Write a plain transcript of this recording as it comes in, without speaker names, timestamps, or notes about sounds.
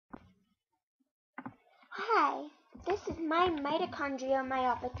Hi, this is my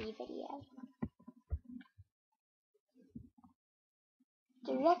mitochondriomyopathy video.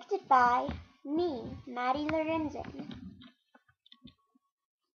 Directed by me, Mattie Lorenzen.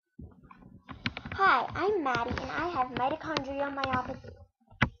 Hi, I'm Mattie and I have mitochondriomyopathy.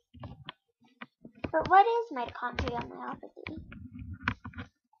 But what is mitochondriomyopathy?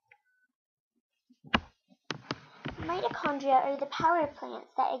 Mitochondria are the power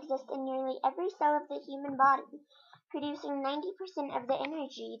plants that exist in nearly every cell of the human body, producing 90% of the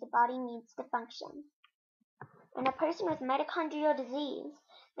energy the body needs to function. In a person with mitochondrial disease,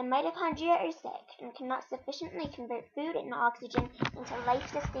 the mitochondria are sick and cannot sufficiently convert food and oxygen into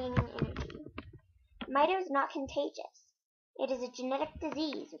life-sustaining energy. Mito is not contagious. It is a genetic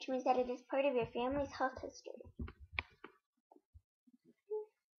disease, which means that it is part of your family's health history.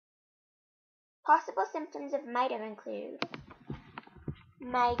 Possible symptoms of Mito include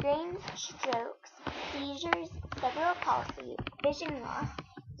migraines, strokes, seizures, cerebral palsy, vision loss,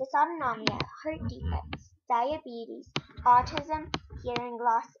 dysautonomia, heart defects, diabetes, autism, hearing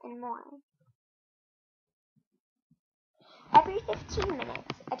loss, and more. Every 15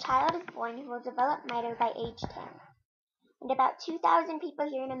 minutes, a child is born who will develop Mito by age 10. And about 2,000 people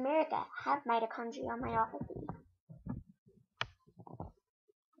here in America have mitochondriomyopathy.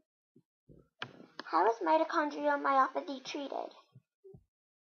 How is mitochondriomyopathy treated?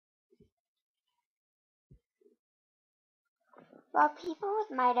 While people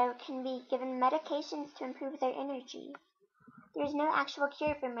with Mito can be given medications to improve their energy, there is no actual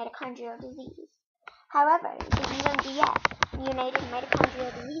cure for mitochondrial disease. However, the UMDF, the United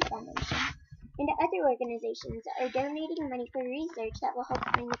Mitochondrial Disease Foundation, and other organizations are donating money for research that will help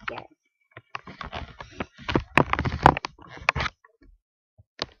find the cure.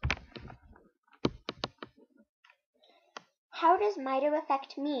 How does Mito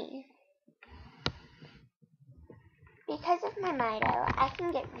affect me? Because of my Mito, I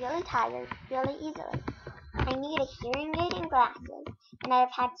can get really tired really easily. I need a hearing aid and glasses, and I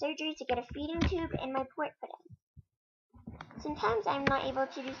have had surgery to get a feeding tube and my port put in. Sometimes I am not able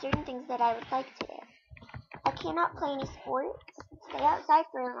to do certain things that I would like to do. I cannot play any sports, stay outside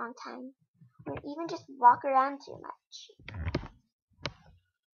for a long time, or even just walk around too much.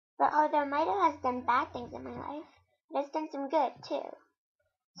 But although Mito has done bad things in my life, it has done some good too.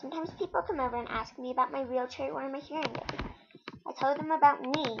 Sometimes people come over and ask me about my wheelchair or my hearing aid. I tell them about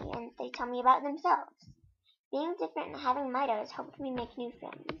me, and they tell me about themselves. Being different and having Mito has helped me make new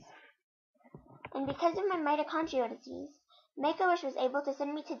friends. And because of my mitochondrial disease, Make-A-Wish was able to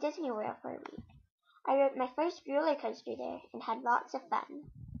send me to Disney World for a week. I rode my first roller coaster there and had lots of fun.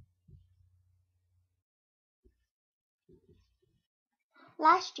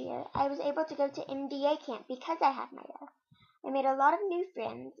 Last year, I was able to go to MDA camp because I had Mito. I made a lot of new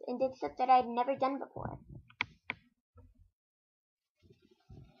friends and did stuff that I had never done before.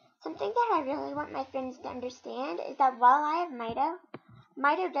 Something that I really want my friends to understand is that while I have Mito,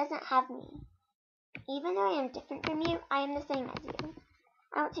 Mito doesn't have me. Even though I am different from you, I am the same as you.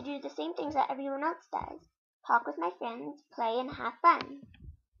 I want to do the same things that everyone else does. Talk with my friends, play, and have fun.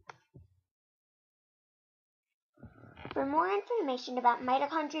 For more information about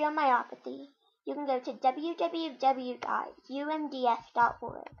mitochondriomyopathy, you can go to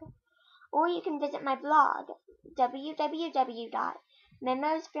www.umdf.org, or you can visit my blog,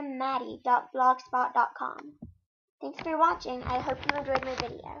 www.memosfrommattie.blogspot.com. Thanks for watching. I hope you enjoyed my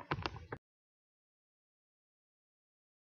video.